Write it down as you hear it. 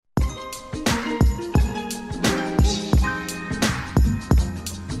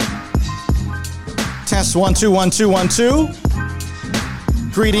Test 1 2 1 2 1 2.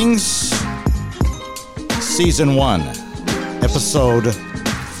 Greetings. Season 1, episode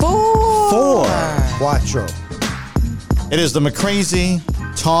 4. Quattro. It is the McCrazy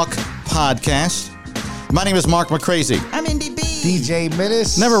Talk Podcast. My name is Mark McCrazy. I'm Indy B. DJ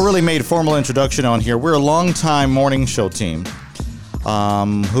Menace. Never really made a formal introduction on here. We're a longtime morning show team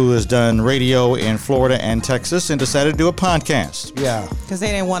who has done radio in Florida and Texas and decided to do a podcast. Yeah. Because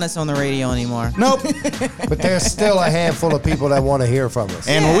they didn't want us on the radio anymore. Nope. But there's still a handful of people that want to hear from us.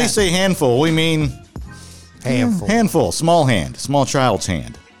 And when we say handful, we mean Handful. small hand, small child's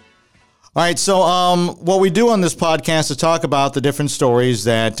hand. All right, so what we do on this podcast is talk about the different stories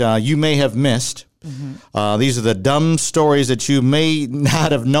that you may have missed. Mm-hmm. These are the dumb stories that you may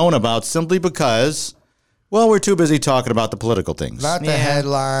not have known about simply because, well, we're too busy talking about the political things. Not the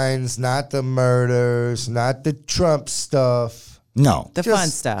headlines, not the murders, not the Trump stuff. No. The fun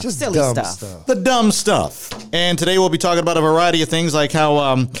stuff. Just silly dumb stuff. The dumb stuff. And today we'll be talking about a variety of things like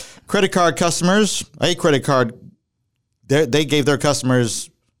how credit card customers, they gave their customers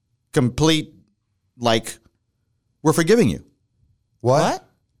complete, like, we're forgiving you. What?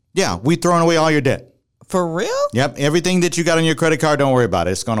 Yeah, we throwing away all your debt. For real? Yep, everything that you got on your credit card, don't worry about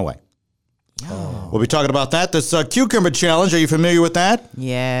it. It's going away. Oh. We'll be talking about that. This cucumber challenge, are you familiar with that?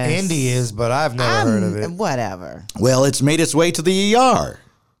 Yes. Indy is, but I've never heard of it. Whatever. Well, it's made its way to the ER.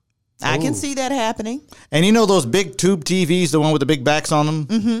 I can see that happening. And you know those big tube TVs, the one with the big backs on them?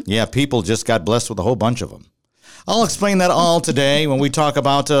 Mm-hmm. Yeah, people just got blessed with a whole bunch of them. I'll explain that all today when we talk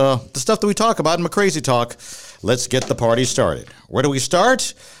about the stuff that we talk about in McCrazy Talk. Let's get the party started. Where do we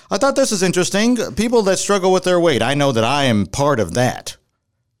start? I thought this is interesting. People that struggle with their weight. I know that I am part of that.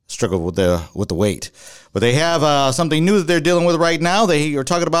 Struggle with the weight. But they have something new that they're dealing with right now. They are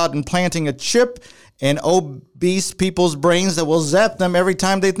talking about implanting a chip in obese people's brains that will zap them every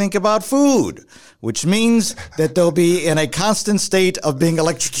time they think about food, which means that they'll be in a constant state of being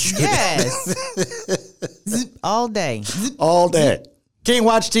electrocuted. Yes. Zip all day. Zip. All day. Can't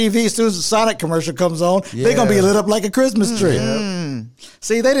watch TV as soon as the Sonic commercial comes on. Yeah. They're going to be lit up like a Christmas tree.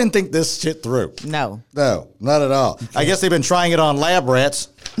 See, they didn't think this shit through. No. No, not at all. I guess they've been trying it on lab rats.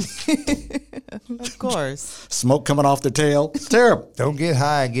 Of course. Smoke coming off their tail. It's terrible. Don't get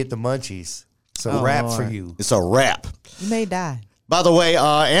high and get the munchies. It's a wrap for you. It's a wrap. You may die. By the way,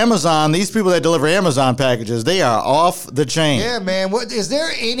 Amazon, these people that deliver Amazon packages, they are off the chain. Yeah, man. What is there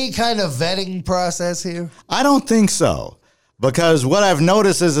any kind of vetting process here? I don't think so. Because what I've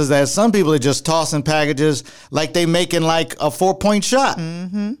noticed is that some people are just tossing packages like they making like a 4-point shot.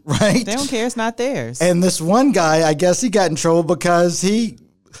 Mm-hmm. Right? They don't care. It's not theirs. And this one guy, I guess he got in trouble because he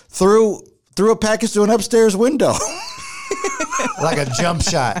threw a package through an upstairs window. Like a jump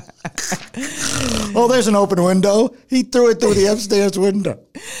shot. Oh, there's an open window. He threw it through the upstairs window.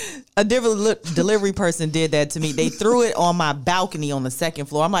 A delivery person did that to me. They threw it on my balcony on the second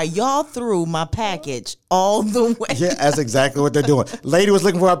floor. I'm like, y'all threw my package all the way. Yeah, that's exactly what they're doing. Lady was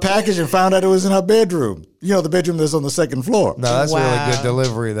looking for a package and found out it was in her bedroom. You know, the bedroom that's on the second floor. No, that's Wow. really good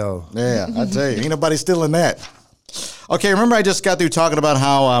delivery, though. Yeah, I tell you, ain't nobody stealing that. Okay, remember I just got through talking about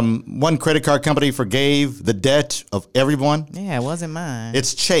how one credit card company forgave the debt of everyone? Yeah, it wasn't mine.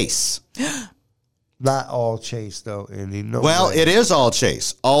 It's Chase. Not all Chase, though. Indy. No Well, way. it is all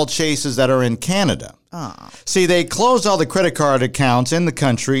Chase. All Chases that are in Canada. Oh. See, they closed all the credit card accounts in the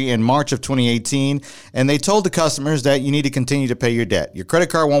country in March of 2018, and they told the customers that you need to continue to pay your debt. Your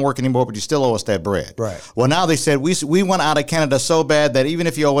credit card won't work anymore, but you still owe us that bread. Right. Well, now they said, we went out of Canada so bad that even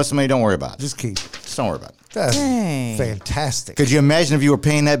if you owe us some money, don't worry about it. Just keep it. Just don't worry about it. That's Dang. fantastic. Could you imagine if you were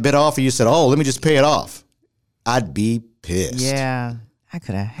paying that bit off and you said, oh, let me just pay it off? I'd be pissed. Yeah. I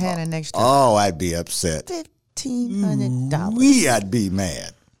could have had an extra Oh, I'd be upset. $1,500. I'd be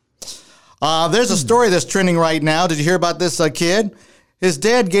mad. There's a story that's trending right now. Did you hear about this kid? His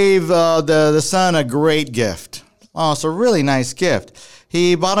dad gave the son a great gift. Oh, it's a really nice gift.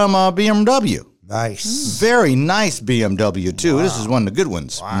 He bought him a BMW. Nice. Very nice BMW, too. Wow. This is one of the good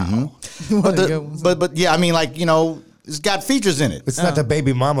ones. Wow. Mm-hmm. But yeah, I mean, like, you know, it's got features in it. It's not the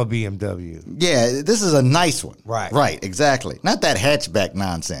baby mama BMW. Yeah, this is a nice one. Right. Right, exactly. Not that hatchback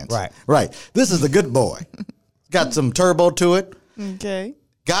nonsense. Right. Right. This is the good boy. Got some turbo to it. Okay.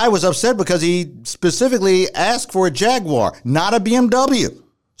 Guy was upset because he specifically asked for a Jaguar, not a BMW.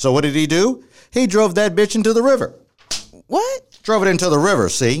 So what did he do? He drove that bitch into the river. What? Drove it into the river,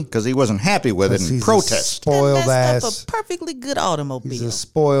 see, because he wasn't happy with it and He's protest. spoiled That messed ass. up a perfectly good automobile. He's a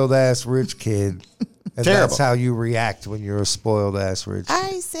spoiled ass rich kid. And Terrible. that's how you react when you're a spoiled ass rich kid.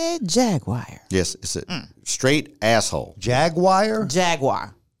 I said Jaguar. Yes, it's a straight asshole. Jaguar?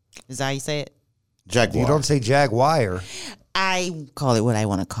 Jaguar. Is that how you say it? Jaguar. You don't say Jaguar. I call it what I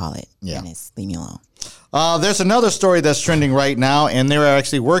want to call it. Yeah. And it's leave me alone. There's another story that's trending right now, and they're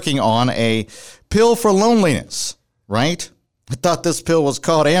actually working on a pill for loneliness, right? I thought this pill was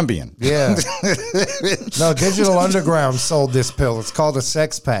called Ambien. Yeah. No, Digital Underground sold this pill. It's called a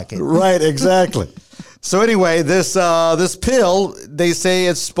sex packet. Right, exactly. So anyway, this pill, they say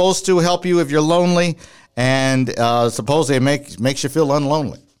it's supposed to help you if you're lonely, and supposedly it makes you feel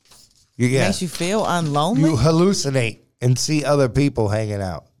unlonely. Yeah. Makes you feel unlonely? You hallucinate and see other people hanging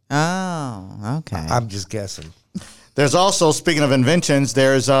out. Oh, okay. I'm just guessing. There's also, speaking of inventions,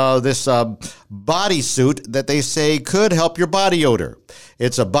 there's this bodysuit that they say could help your body odor.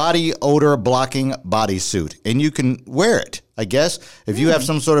 It's a body odor blocking bodysuit, and you can wear it, I guess. If you have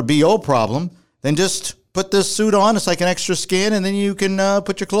some sort of BO problem, then just put this suit on. It's like an extra skin, and then you can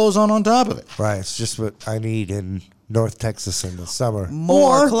put your clothes on top of it. Right. It's just what I need in North Texas in the summer.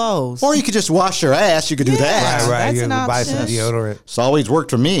 More clothes. Or you could just wash your ass. You could do that. Right. That's You an can buy some option. deodorant. It's always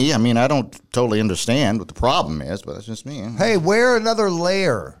worked for me. I mean, I don't totally understand what the problem is, but that's just me. Hey, wear another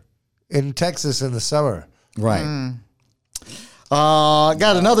layer in Texas in the summer. Right.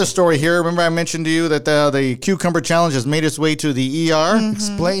 Got another story here. Remember I mentioned to you that the cucumber challenge has made its way to the ER?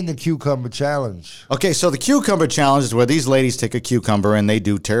 Explain the cucumber challenge. Okay, so the cucumber challenge is where these ladies take a cucumber and they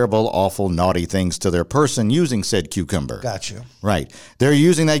do terrible, awful, naughty things to their person using said cucumber. Gotcha. Right. They're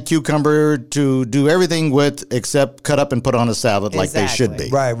using that cucumber to do everything with except cut up and put on a salad like they should be.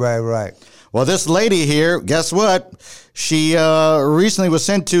 Right. Well, this lady here, guess what? She recently was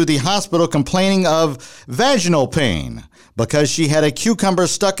sent to the hospital complaining of vaginal pain because she had a cucumber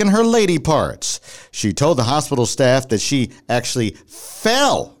stuck in her lady parts. She told the hospital staff that she actually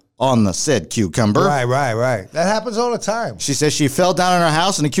fell on the said cucumber. Right. That happens all the time. She says she fell down in her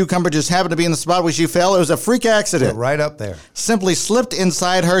house and the cucumber just happened to be in the spot where she fell. It was a freak accident. Right up there. Simply slipped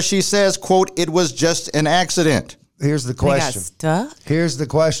inside her. She says, quote, "It was just an accident." Here's the They got question. stuck? Here's the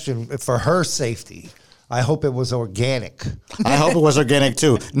question for her safety. I hope it was organic. I hope it was organic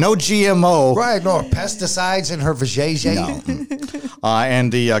too. No GMO. Right, no pesticides in her vajayjay. No.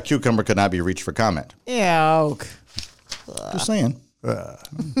 And the cucumber could not be reached for comment. Yeah. Just saying.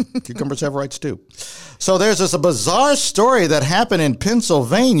 Cucumbers have rights too. So there's this a bizarre story that happened in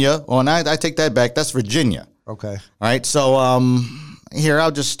Pennsylvania. Oh, and I take that back. That's Virginia. Okay. All right. So here,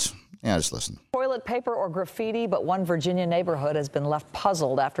 I'll just listen. Toilet paper or graffiti, but one Virginia neighborhood has been left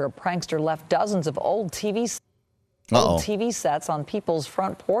puzzled after a prankster left dozens of old TV sets on people's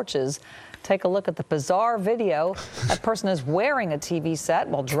front porches. Take a look at the bizarre video. That person is wearing a TV set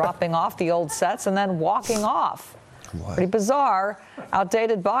while dropping off the old sets and then walking off. What? Pretty bizarre.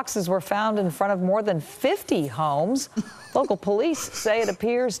 Outdated boxes were found in front of more than 50 homes. Local police say it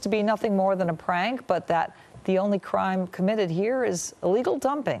appears to be nothing more than a prank, but that the only crime committed here is illegal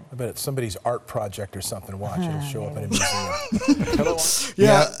dumping. I bet it's somebody's art project or something. Watch, it'll show up in a museum.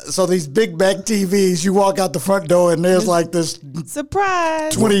 Yeah. So these big back TVs, you walk out the front door and there's like this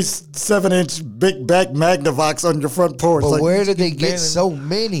Surprise. 27-inch big back Magnavox on your front porch. But Like, where did they get so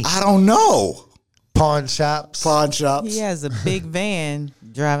many? I don't know. Pawn shops. Pawn shops. He has a big van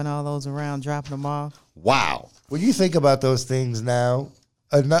driving all those around, dropping them off. Wow. When you think about those things now,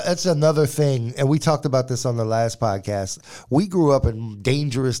 that's another thing, and we talked about this on the last podcast. We grew up in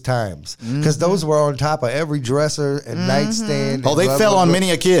dangerous times because those were on top of every dresser and nightstand. Oh, and they blah, fell blah, on blah.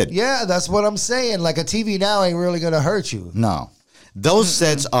 many a kid. Yeah, that's what I'm saying. Like a TV now ain't really going to hurt you. No. Those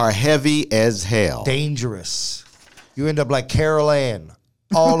sets are heavy as hell. Dangerous. You end up like Carol Ann,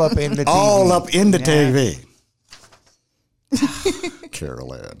 all up in the TV. All up in the TV.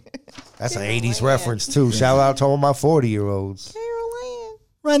 Carol Ann. That's an 80s reference, too. Shout out to all my 40-year-olds.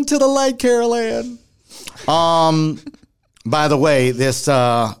 Run to the light, Carol Ann. By the way, this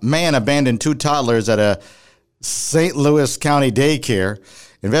man abandoned two toddlers at a St. Louis County daycare.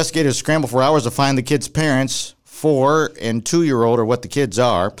 Investigators scrambled for hours to find the kids' parents. 4- and 2-year-old are what the kids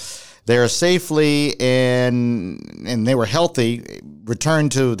are. They are safely and they were healthy,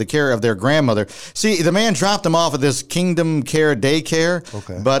 returned to the care of their grandmother. See, the man dropped them off at this Kingdom Care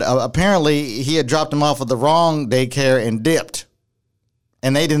daycare, but apparently he had dropped them off at the wrong daycare and dipped.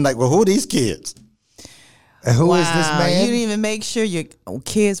 And they didn't well, who are these kids? And who is this man? You didn't even make sure your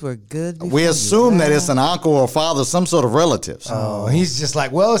kids were good. We assume that it's an uncle or father, some sort of relatives. Oh, he's just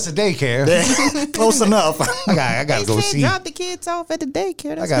like, well, it's a daycare. Close enough. I gotta go see. Drop the kids off at the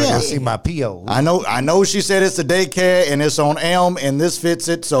daycare. I gotta go see my PO. I know. She said it's a daycare and it's on Elm, and this fits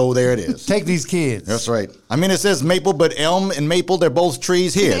it, so there it is. Take these kids. That's right. I mean, it says Maple, but Elm and Maple, they're both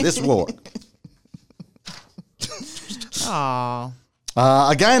trees here. This will work. Aw.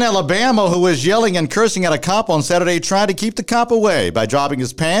 A guy in Alabama who was yelling and cursing at a cop on Saturday tried to keep the cop away by dropping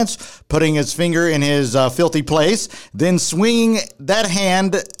his pants, putting his finger in his filthy place, then swinging that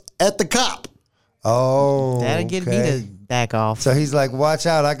hand at the cop. Oh, That'll get me to back off. So he's like, watch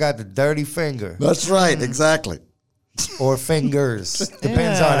out, I got the dirty finger. That's right, exactly. Or fingers.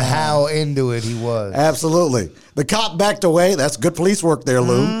 Depends on how into it he was. Absolutely. The cop backed away. That's good police work there,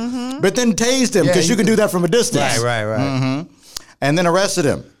 Lou. But then tased him because you can do that from a distance. Right. And then arrested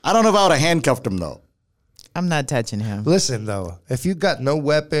him. I don't know if I would have handcuffed him, though. I'm not touching him. Listen, though, if you got no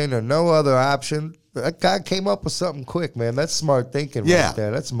weapon or no other option, that guy came up with something quick, man. That's smart thinking right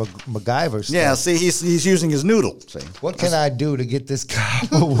there. That's MacGyver stuff. Yeah, see, he's using his noodle. See? What can I do to get this cop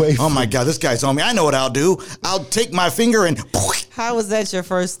away from Oh, my God, this guy's on me. I know what I'll do. I'll take my finger and... How was that your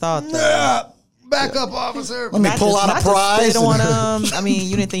first thought, though? Back up, officer. Let me pull out a prize. Spit on him. I mean,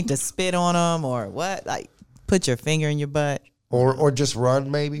 you didn't think to spit on him or what? Like, put your finger in your butt. Or just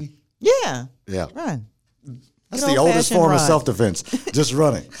run, maybe? Yeah. Yeah. Run. That's the oldest form of self-defense. Just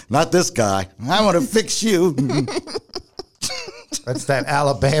running. Not this guy. I want to fix you. That's that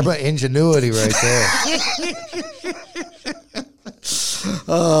Alabama ingenuity right there.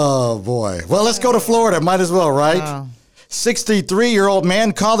 Oh, boy. Well, let's go to Florida. Might as well, right? Oh. 63-year-old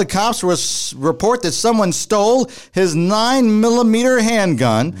man called the cops to report that someone stole his 9mm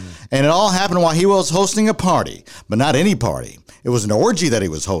handgun, and it all happened while he was hosting a party. But not any party. It was an orgy that he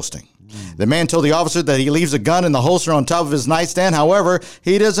was hosting. The man told the officer that he leaves a gun in the holster on top of his nightstand. However,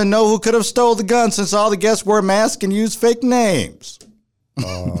 he doesn't know who could have stole the gun since all the guests wore masks and used fake names.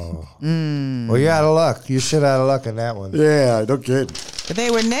 Oh. Well, you're out of luck. You should out of luck in that one. Yeah, no kidding. If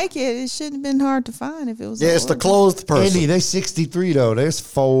they were naked, it shouldn't have been hard to find if it was. Yeah, it's the clothed person. Andy, they're 63, though. There's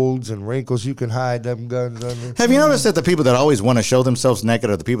folds and wrinkles you can hide them guns under. Have you noticed that the people that always want to show themselves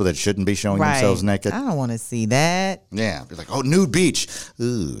naked are the people that shouldn't be showing themselves naked? I don't want to see that. Yeah. You're like, oh, nude beach.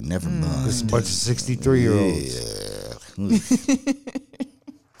 Ooh, never mind. There's a bunch of 63-year-olds.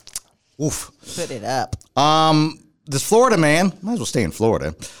 Oof. Put it up. This Florida man, might as well stay in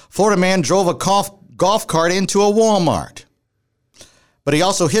Florida. Florida man drove a golf cart into a Walmart. But he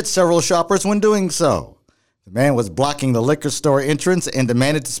also hit several shoppers when doing so. The man was blocking the liquor store entrance and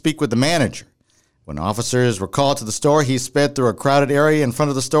demanded to speak with the manager. When officers were called to the store, he sped through a crowded area in front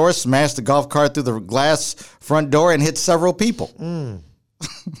of the store, smashed the golf cart through the glass front door, and hit several people.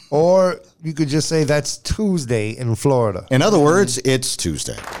 Or you could just say that's Tuesday in Florida. In other words, it's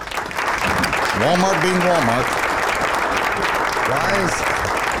Tuesday. Walmart being Walmart. Why is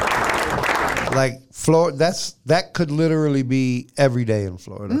Florida? That could literally be every day in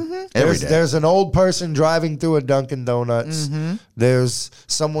Florida. Every day. There's an old person driving through a Dunkin' Donuts. There's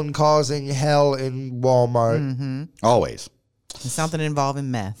someone causing hell in Walmart. Always. Something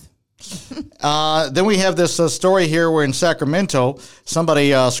involving meth. Then we have this story here where in Sacramento,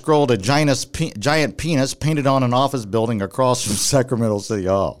 somebody scrolled a giant penis painted on an office building across from Sacramento City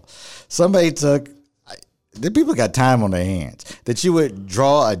Hall. Somebody took... The people got time on their hands. That you would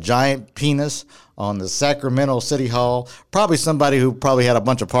draw a giant penis on the Sacramento City Hall. Probably somebody who probably had a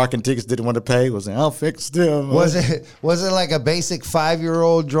bunch of parking tickets didn't want to pay. Was like, I'll fix them. Was it like a basic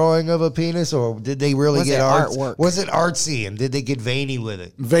 5-year-old drawing of a penis, or did they really get artwork? Was it artsy, and did they get veiny with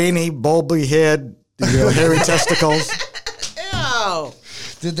it? Veiny, bulby head, hairy testicles. Ew.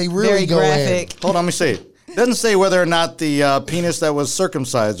 Did they really Very go graphic. Hold on, let me see. It doesn't say whether or not the penis that was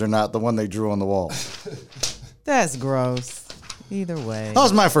circumcised or not, the one they drew on the wall. That's gross. Either way. That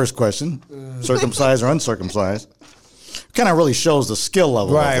was my first question. Circumcised or uncircumcised. Kind of really shows the skill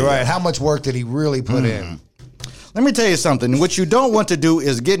level. Right. How much work did he really put in? Let me tell you something. What you don't want to do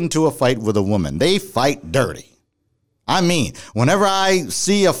is get into a fight with a woman. They fight dirty. I mean, whenever I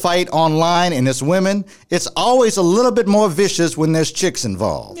see a fight online and it's women, it's always a little bit more vicious when there's chicks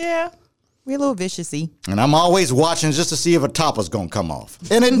involved. Yeah. We're a little vicious-y. And I'm always watching just to see if a top is going to come off.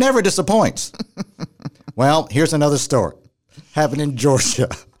 And it never disappoints. Well, here's another story. Happened in Georgia.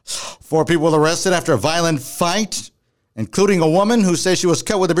 4 people arrested after a violent fight, including a woman who says she was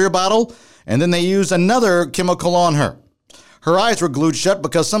cut with a beer bottle, and then they used another chemical on her. Her eyes were glued shut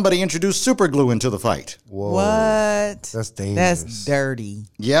because somebody introduced super glue into the fight. Whoa. What? That's dangerous. That's dirty.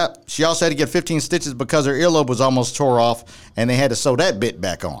 Yep. She also had to get 15 stitches because her earlobe was almost tore off, and they had to sew that bit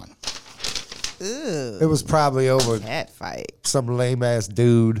back on. Ew. It was probably over Cat fight. some lame-ass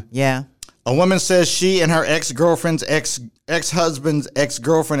dude. Yeah. A woman says she and her ex-girlfriend's ex-husband's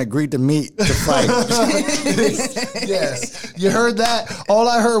ex-girlfriend agreed to meet to fight. Yes. You heard that? All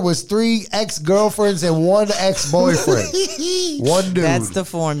I heard was 3 ex-girlfriends and 1 ex-boyfriend. One dude. That's the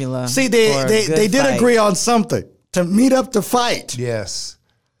formula. See, for they a good did fight. agree on something, to meet up to fight. Yes.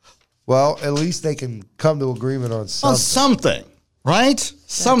 Well, at least they can come to agreement on On something. something, right?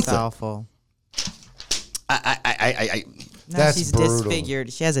 That's Something. awful. Now That's she's brutal.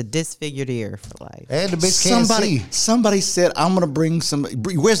 disfigured. She has a disfigured ear for life. And the bitch can't see. Somebody said, I'm going to bring some.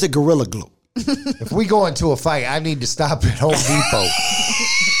 Where's the Gorilla Glue? If we go into a fight, I need to stop at Home Depot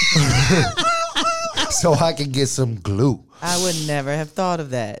so I can get some glue. I would never have thought of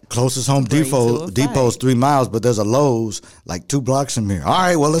that. Closest Home Bring to a Depot's fight. 3 miles, but there's a Lowe's like 2 blocks from here. All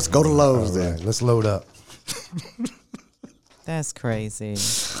right, well, let's go to Lowe's All then. right, let's load up. That's crazy.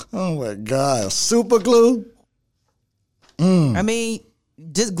 Oh my God, super glue. I mean,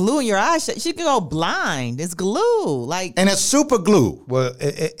 just glue in your eyes. She could go blind. It's glue. Like And it's super glue. Well,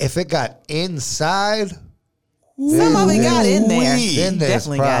 if it got inside, some of it got in there. Ooh-wee. then there's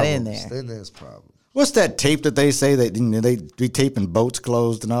Definitely problems. got in there. Then there's problems. What's that tape that they say that they be taping boats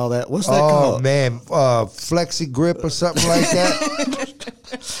closed and all that? What's that Oh called? man, Flexi Grip or something like that.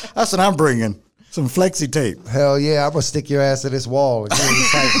 That's what I'm bringing. Some flexi tape. Hell yeah, I'm gonna stick your ass to this wall and you ain't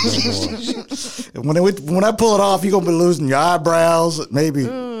fighting no more. When I pull it off, you're going to be losing your eyebrows, maybe.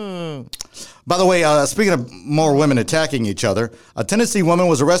 By the way, speaking of more women attacking each other, a Tennessee woman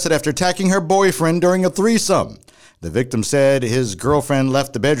was arrested after attacking her boyfriend during a threesome. The victim said his girlfriend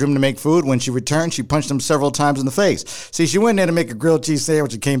left the bedroom to make food. When she returned, she punched him several times in the face. See, she went in there to make a grilled cheese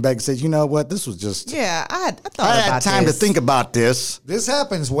sandwich and came back and said, you know what, this was just... Yeah, I thought I about had time this. to think about this. This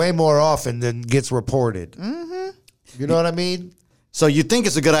happens way more often than gets reported. Mm-hmm. You know what I mean? So you think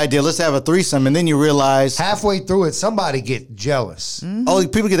it's a good idea, let's have a threesome, and then you realize, Halfway through it, somebody get jealous. oh,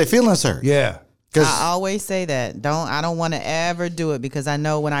 people get their feelings hurt. Yeah. I always say that. I don't want to ever do it because I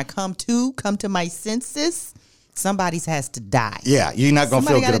know when I come to my senses, somebody's has to die. Yeah, you're not going to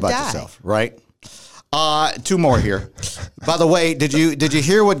feel Somebody good about gotta die. yourself, right? 2 more here. By the way, did you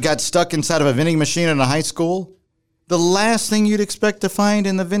hear what got stuck inside of a vending machine in a high school? The last thing you'd expect to find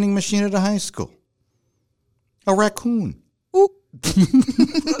in the vending machine at a high school. A raccoon.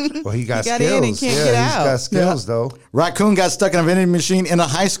 Well, he got got skills. in and can't yeah, get he's out. got skills though. Raccoon got stuck in a vending machine in a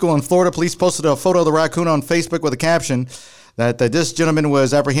high school in Florida. Police posted a photo of the raccoon on Facebook with a caption that this gentleman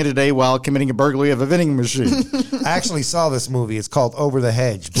was apprehended today while committing a burglary of a vending machine. I actually saw this movie. It's called Over the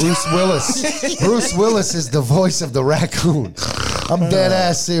Hedge. Bruce Willis. Bruce Willis is the voice of the raccoon. I'm dead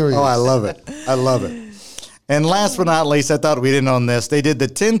ass serious. Oh, I love it. I love it. And last but not least, I thought we'd end on this. They did the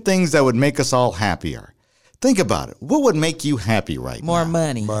 10 things that would make us all happier. Think about it. What would make you happy right More now?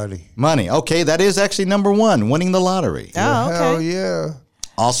 money. Money. Okay, that is actually number 1, winning the lottery. Oh, okay. Hell yeah.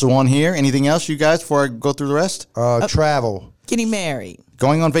 Also on here, anything else, you guys, before I go through the rest? Travel. Getting married.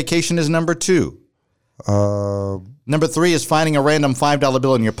 Going on vacation is number 2. Number 3 is finding a random $5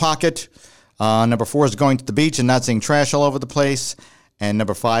 bill in your pocket. Number 4 is going to the beach and not seeing trash all over the place. And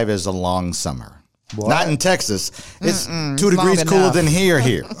number 5 is a long summer. What? Not in Texas. It's 2 degrees long cooler enough. than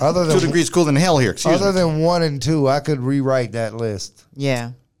here. Other than- 2 degrees cooler than hell here. Excuse Other me. than 1 and 2, I could rewrite that list.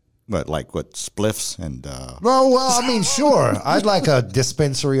 Yeah. What, like what, spliffs and... Well, I mean, sure. I'd like a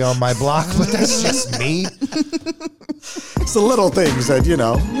dispensary on my block, but that's just me. It's the little things that, you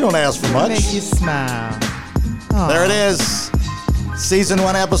don't ask for much. Make you smile. There it is. Season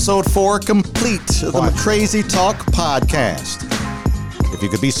 1, Episode 4, complete. The McCrazy Talk Podcast. If you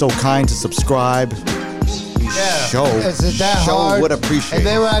could be so kind to subscribe, Is it that show hard? would appreciate And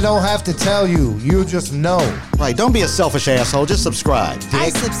then it. I don't have to tell you. You just know. Right, don't be a selfish asshole. Just subscribe. I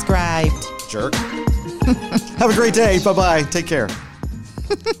subscribed. Jerk. Have a great day. Bye-bye. Take care.